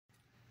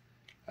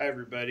Hi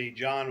everybody,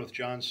 John with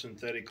John's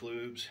Synthetic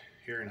Lubes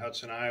here in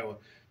Hudson, Iowa.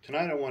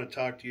 Tonight I want to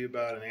talk to you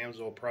about an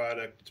AMSOIL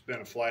product. It's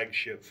been a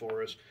flagship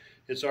for us.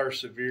 It's our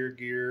Severe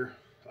Gear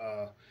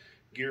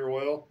gear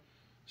oil.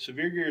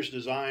 Severe Gear is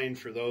designed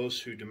for those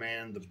who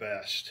demand the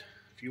best.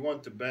 If you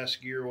want the best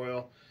gear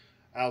oil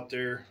out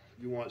there,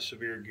 you want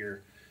Severe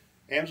Gear.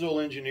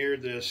 AMSOIL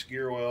engineered this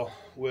gear oil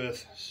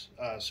with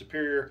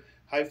superior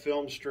high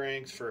film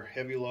strength for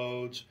heavy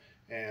loads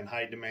and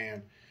high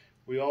demand.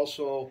 We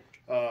also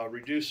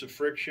reduce the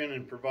friction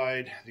and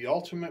provide the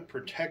ultimate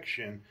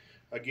protection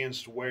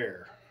against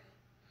wear.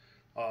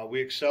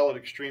 We excel at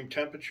extreme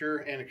temperature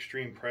and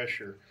extreme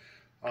pressure.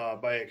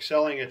 By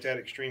excelling at that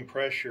extreme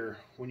pressure,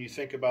 when you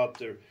think about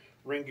the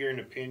ring gear and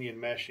the pinion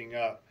meshing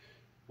up,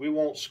 we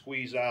won't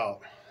squeeze out.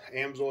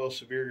 AMSOIL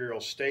Severe Gear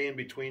will stay in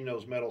between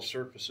those metal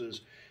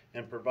surfaces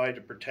and provide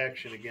the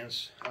protection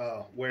against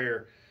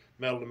wear,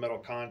 metal-to-metal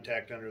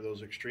contact under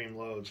those extreme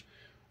loads.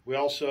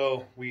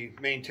 We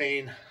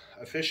maintain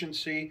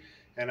efficiency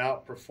and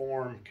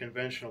outperform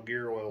conventional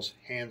gear oils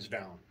hands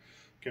down.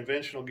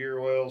 Conventional gear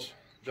oils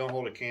don't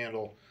hold a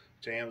candle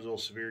to AMSOIL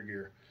Severe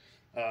Gear.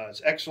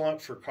 It's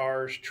excellent for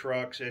cars,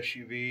 trucks,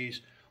 SUVs,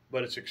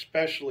 but it's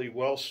especially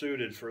well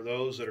suited for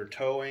those that are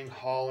towing,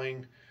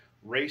 hauling,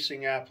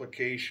 racing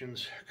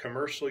applications,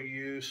 commercial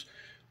use,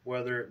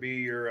 whether it be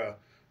you're a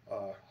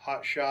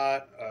hot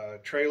shot,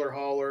 trailer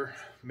hauler,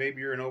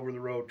 maybe you're an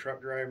over-the-road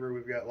truck driver.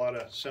 We've got a lot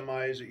of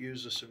semis that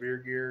use the Severe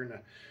Gear and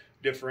the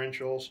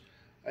differentials,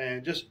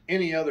 and just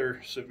any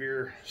other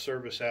severe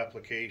service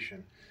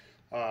application.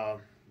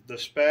 The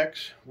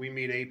specs, we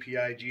meet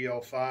API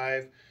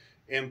GL5,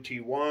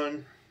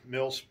 MT1,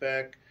 mil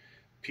spec,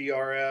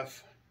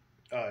 PRF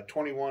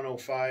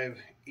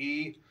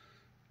 2105E,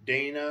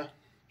 Dana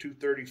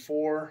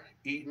 234,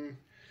 Eaton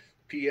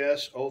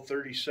PS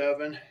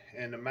 037,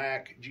 and the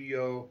Mac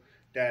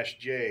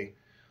GO-J.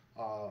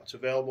 It's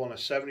available in a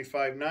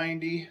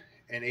 7590,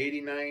 an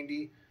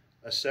 8090,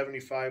 a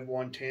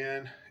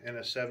 75-110, and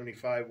a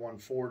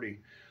 75-140.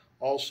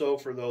 Also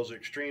for those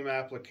extreme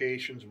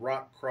applications,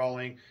 rock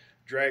crawling,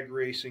 drag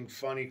racing,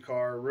 funny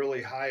car,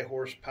 really high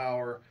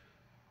horsepower,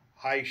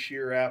 high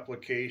shear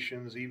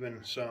applications,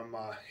 even some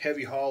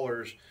heavy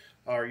haulers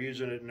are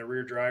using it in the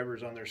rear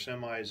drivers on their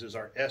semis, is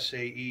our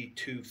SAE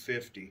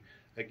 250.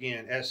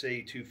 Again,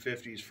 SAE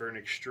 250 is for an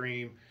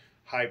extreme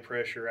high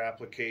pressure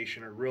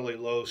application or really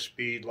low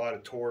speed, a lot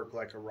of torque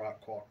like a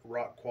rock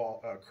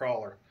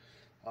crawler.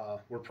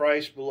 We're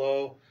priced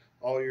below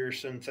all your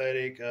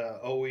synthetic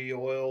OE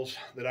oils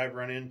that I've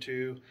run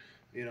into,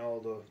 you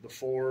know, the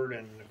Ford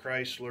and the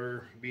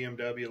Chrysler,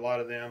 BMW, a lot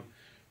of them.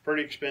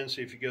 Pretty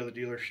expensive if you go to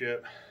the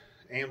dealership.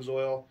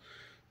 AMSOIL,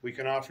 we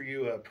can offer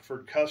you a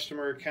preferred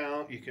customer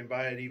account. You can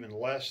buy it even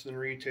less than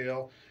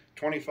retail.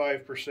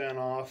 25%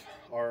 off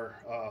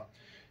our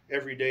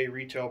everyday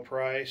retail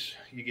price.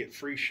 You get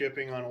free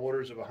shipping on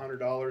orders of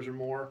 $100 or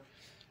more.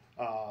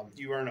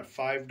 You earn a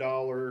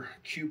 $5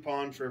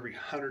 coupon for every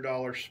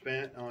 $100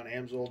 spent on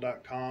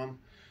AMSOIL.com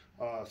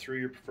through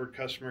your preferred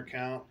customer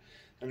account.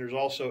 And there's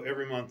also,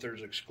 every month,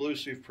 there's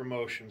exclusive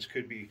promotions.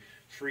 Could be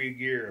free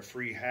gear, a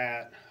free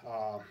hat,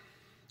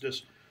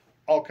 just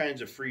all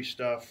kinds of free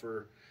stuff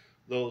for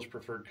those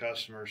preferred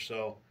customers.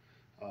 So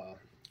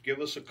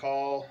give us a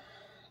call,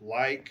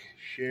 like,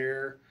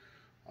 share,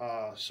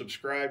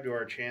 subscribe to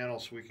our channel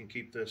so we can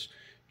keep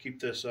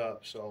this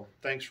up. So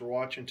thanks for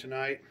watching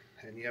tonight,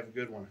 and you have a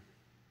good one.